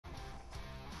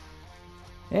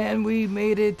And we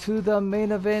made it to the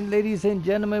main event, ladies and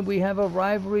gentlemen. We have a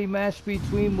rivalry match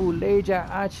between Muleya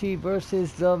Hachy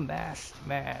versus the Masked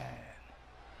Man.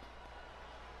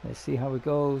 Let's see how it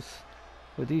goes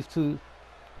with these two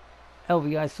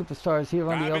LVI superstars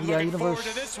here on the LVI Universe. Forward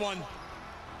to this one.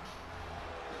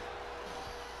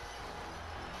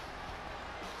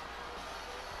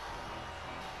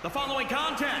 The following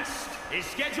contest is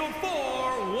scheduled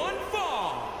for one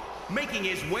fall, making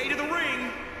his way to the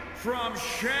ring from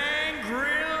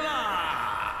Shangri-La,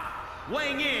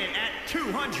 weighing in at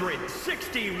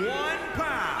 261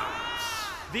 pounds,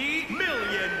 the $1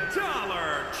 Million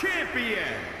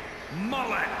Champion,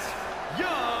 Muleya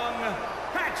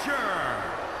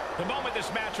Hachy. The moment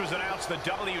this match was announced, the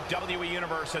WWE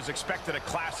Universe has expected a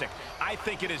classic. I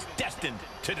think it is destined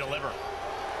to deliver.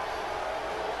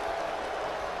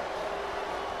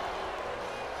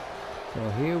 So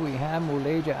here we have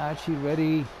Muleya Hachy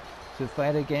ready to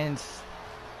fight against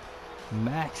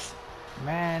Masked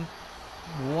Man,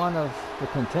 one of the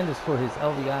contenders for his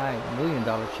LVI $1 Million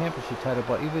Championship title.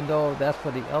 But even though that's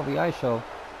for the LVI show,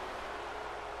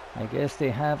 I guess they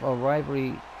have a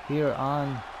rivalry here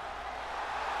on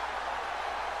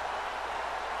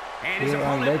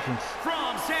Legends.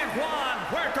 From San Juan,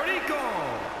 Puerto Rico,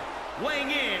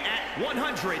 weighing in at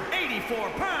 184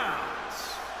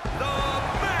 pounds, the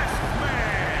Masked Man.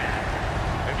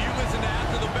 If you listen to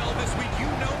After the Bell this week, you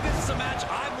know this is a match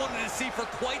I've wanted to see for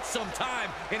quite some time,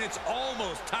 and it's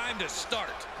almost time to start.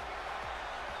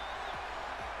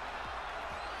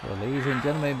 So, ladies and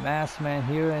gentlemen, Masked Man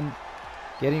here and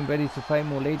getting ready to fight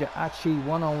Muleya Hachy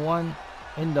one-on-one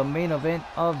in the main event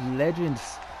of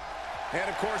Legends. And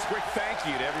of course, quick thank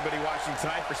you to everybody watching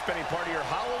tonight for spending part of your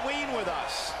Halloween with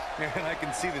us. And I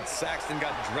can see that Saxton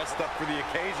got dressed up for the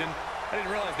occasion. I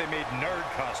didn't realize they made nerd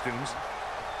costumes.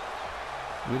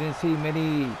 We didn't see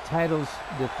many titles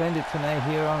defended tonight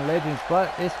here on Legends,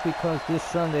 but it's because this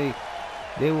Sunday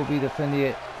they will be defending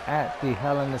it at the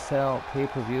Hell in a Cell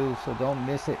pay-per-view, so don't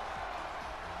miss it.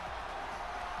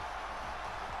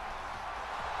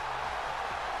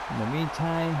 In the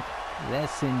meantime,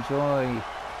 let's enjoy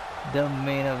the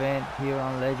main event here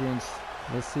on Legends.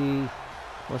 Let's see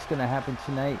what's gonna happen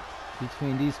tonight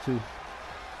between these two.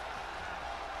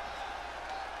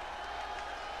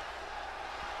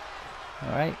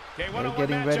 All right, okay, they're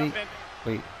getting ready.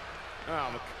 Wait.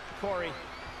 Oh, Corey.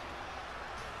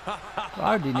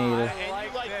 Gardynator. And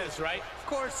you like this, right? Of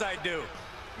course I do.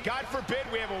 God forbid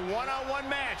we have a one-on-one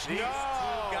match. These two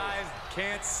guys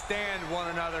can't stand one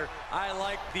another. I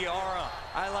like the aura.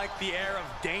 I like the air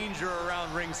of danger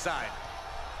around ringside.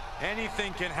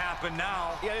 Anything can happen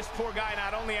now. Yeah, this poor guy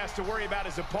not only has to worry about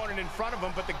his opponent in front of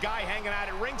him, but the guy hanging out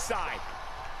at ringside.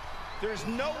 There's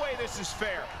no way this is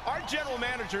fair. Our general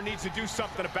manager needs to do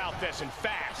something about this, and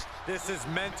fast. This is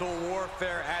mental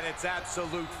warfare at its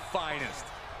absolute finest.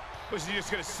 Was he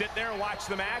just going to sit there and watch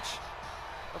the match?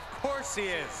 Of course he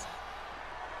is.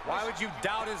 Why would you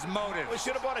doubt his motive? We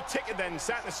should have bought a ticket then and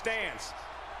sat in the stands.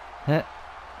 All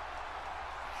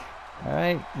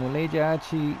right, Muleya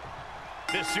Hachy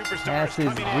has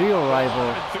his real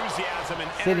rival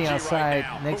sitting outside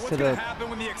next to the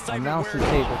announcer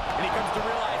table. And he comes to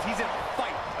realize he's in a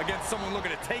fight against someone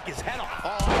looking to take his head off.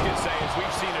 All I can say is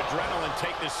we've seen adrenaline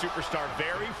take this superstar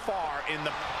very far in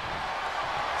the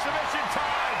submission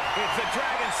time. It's the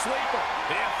Dragon Sleeper.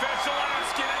 The official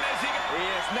asking him as he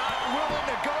is not willing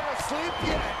to go to sleep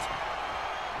yet.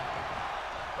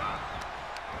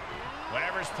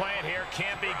 Whatever's playing here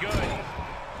can't be good.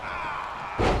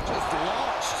 Just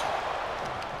launched.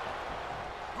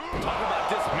 Talk about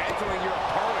dismantling your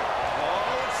opponent.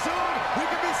 Oh, soon we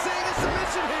could be seeing a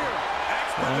submission here.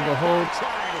 And the hold.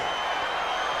 Triangle.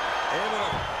 Able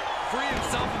to free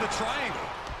himself in the triangle.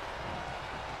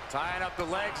 Tying up the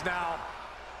legs now.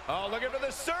 Oh, looking for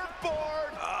the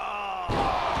surfboard.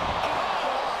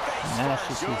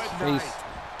 Smashes his face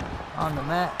on the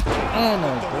mat. And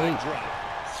a great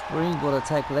springboard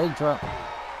attack leg drop.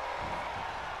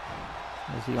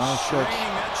 As the arm stretch.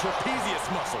 Straining that trapezius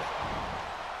muscle.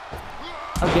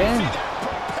 Again.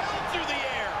 Propelled through the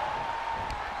air.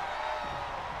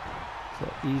 So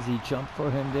easy jump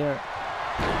for him there.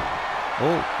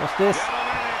 Oh, what's this?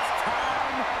 Gentlemen, it's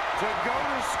time to go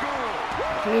to school.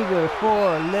 Figure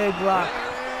 4 leg lock.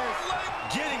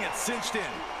 Getting it cinched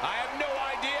in. I have no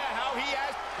idea how he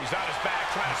has. He's on his back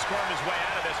trying to squirm his way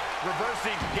out of this.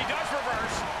 Reversing. He does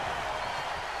reverse.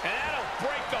 And that'll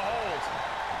break the hold.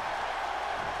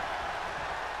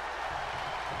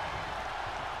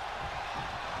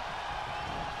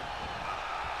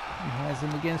 He has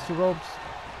him against the ropes.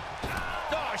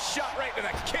 Oh, a shot right to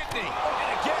the kidney. And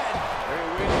again. Very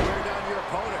way to wear down your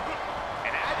opponent.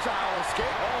 An agile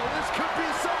escape.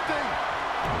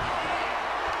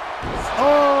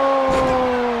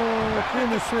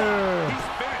 finisher. He's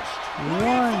finished.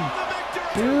 1,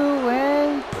 2,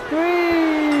 and 3.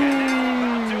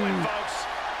 That'll do it, folks.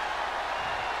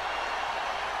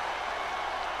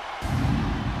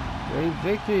 Great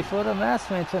victory for the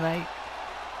Masked Man tonight.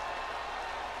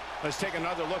 Let's take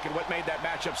another look at what made that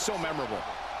matchup so memorable.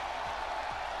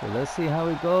 So let's see how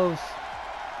it goes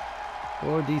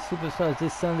for these superstars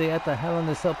this Sunday at the Hell in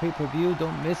a Cell pay-per-view.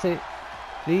 Don't miss it.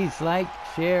 Please like,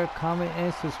 share, comment,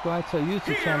 and subscribe to our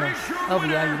YouTube channel,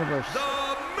 LBI Universe. The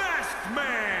Masked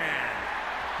Man.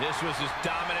 This was as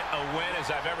dominant a win as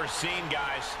I've ever seen,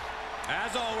 guys.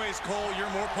 As always, Cole, you're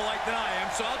more polite than I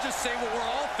am, so I'll just say what we're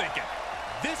all thinking.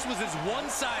 This was as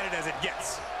one-sided as it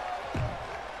gets.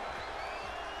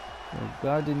 The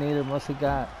Gardynator must have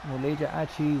got Muleya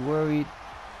Hachy worried,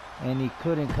 and he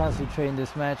couldn't concentrate in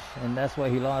this match, and that's why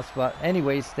he lost. But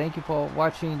anyways, thank you for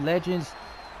watching, Legends.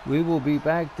 We will be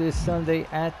back this Sunday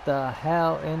at the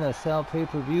Hell in a Cell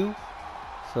pay-per-view,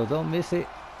 so don't miss it,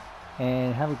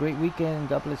 and have a great weekend.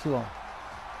 God bless you all.